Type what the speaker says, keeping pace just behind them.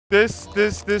This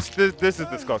is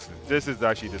disgusting. This is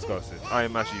actually disgusting. I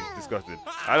am actually disgusted.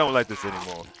 I don't like this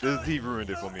anymore. He ruined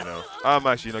it for me now. I'm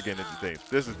actually not getting entertained.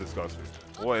 This is disgusting.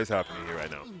 What is happening here right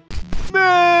now?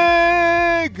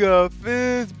 Mega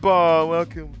Fistball.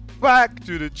 Welcome back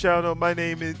to the channel. My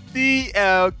name is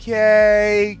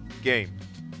DLKGames.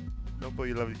 Hope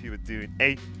you lovely people doing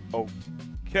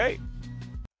A-OK.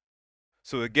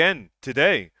 So again,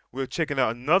 today we're checking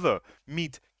out another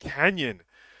Meet Canyon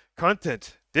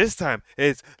content. This time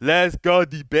it's Let's Go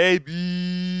the Baby.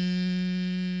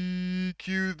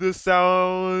 Cue the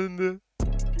sound.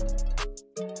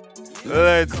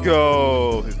 Let's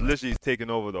go. He's literally taking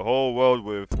over the whole world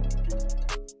with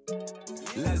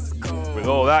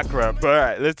all that crap.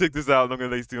 Alright, let's check this out. I'm not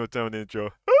gonna waste too much time on the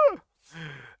intro.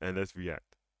 And let's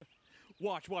react.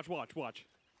 Watch.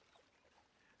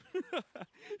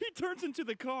 He turns into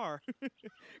the car.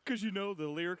 Cause you know the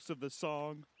lyrics of the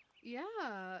song. Yeah,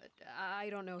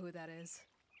 I don't know who that is.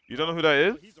 You don't know who that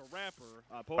is? He's a rapper.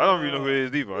 I don't really know who it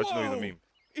is either. I just know he's a meme.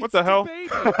 What It's the hell?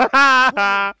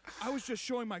 I was just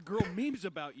showing my girl memes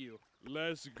about you.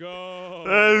 Let's go.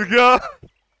 Let's go.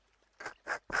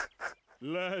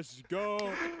 Let's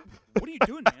go. What are you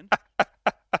doing, man?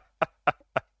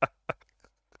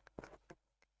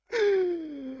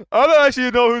 I don't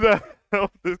actually know who the hell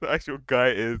this actual guy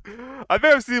is. I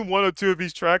think I've seen one or two of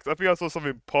these tracks. I think I saw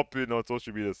something popping on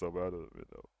social media somewhere. I don't even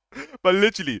know. But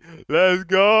literally, let's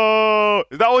go.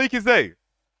 Is that all you can say?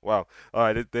 Wow. All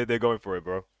right, they're going for it,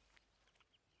 bro.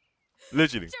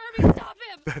 Literally. Jeremy, stop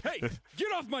him! Hey,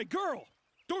 get off my girl!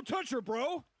 Don't touch her,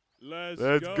 bro! Let's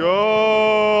go.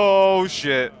 Oh,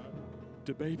 shit.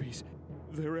 The babies,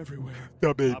 they're everywhere.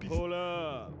 The babies. I pull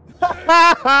up.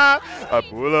 I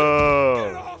pull up.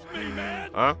 Get off me, man!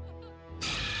 Huh?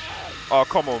 Oh,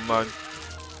 come on, man.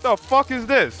 The fuck is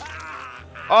this?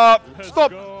 Stop.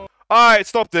 Alright,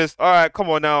 stop this. Alright, come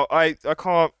on now. I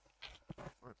can't.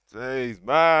 Days,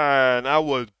 man. I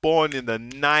was born in the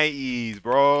 90s,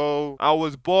 bro. I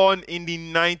was born in the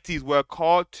 90s where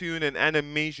cartoon and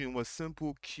animation was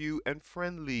simple, cute, and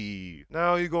friendly.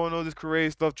 Now you're going all this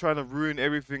crazy stuff trying to ruin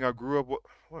everything I grew up with.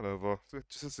 Whatever.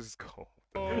 Just go.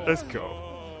 Let's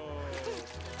go.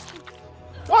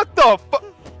 What the fuck?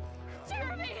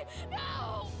 Jeremy,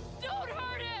 no! Don't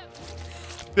hurt him!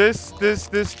 This is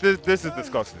disgusting.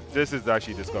 This is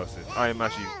actually disgusting. I am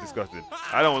actually disgusted.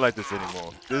 I don't like this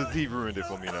anymore. He ruined it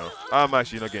for me now. I'm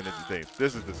actually not getting entertained.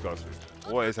 This is disgusting.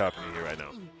 What is happening here right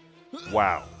now?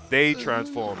 Wow. They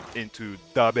transformed into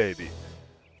the baby.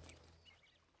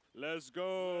 Let's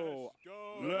go.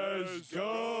 Let's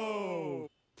go.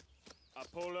 I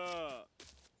pull up.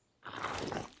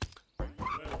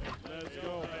 Let's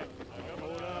go. I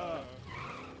pull up.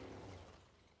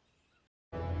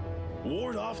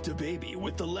 Ward off to baby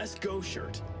with the Let's Go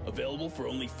shirt. Available for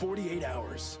only 48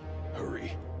 hours.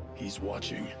 Hurry, he's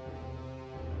watching.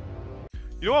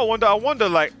 You know what I wonder,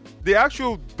 like, the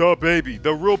actual the baby,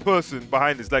 the real person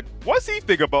behind this, like, what's he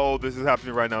think about all this is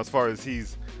happening right now as far as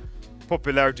his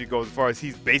popularity goes, as far as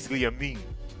he's basically a meme?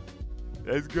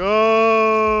 Let's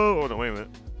go! Oh no, wait a minute.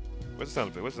 What's the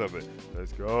sound of it? What's the sound of it?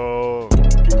 Let's go!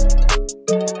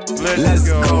 Let's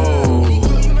go!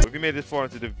 If you made this far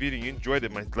into the video, you enjoyed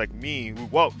it, like me,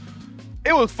 well,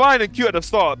 it was fine and cute at the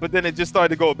start, but then it just started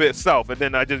to go a bit south, and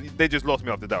then they just lost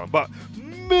me after that one. But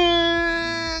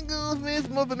man, thanks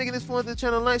for making this fun to the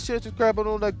channel. Like, share, subscribe, and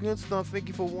all that good stuff. Thank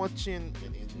you for watching.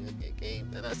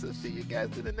 And I shall see you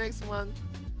guys to the next one.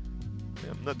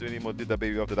 Yeah, I'm not doing any more Did That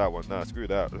Baby after that one. Nah, screw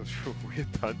that. We're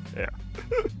done there.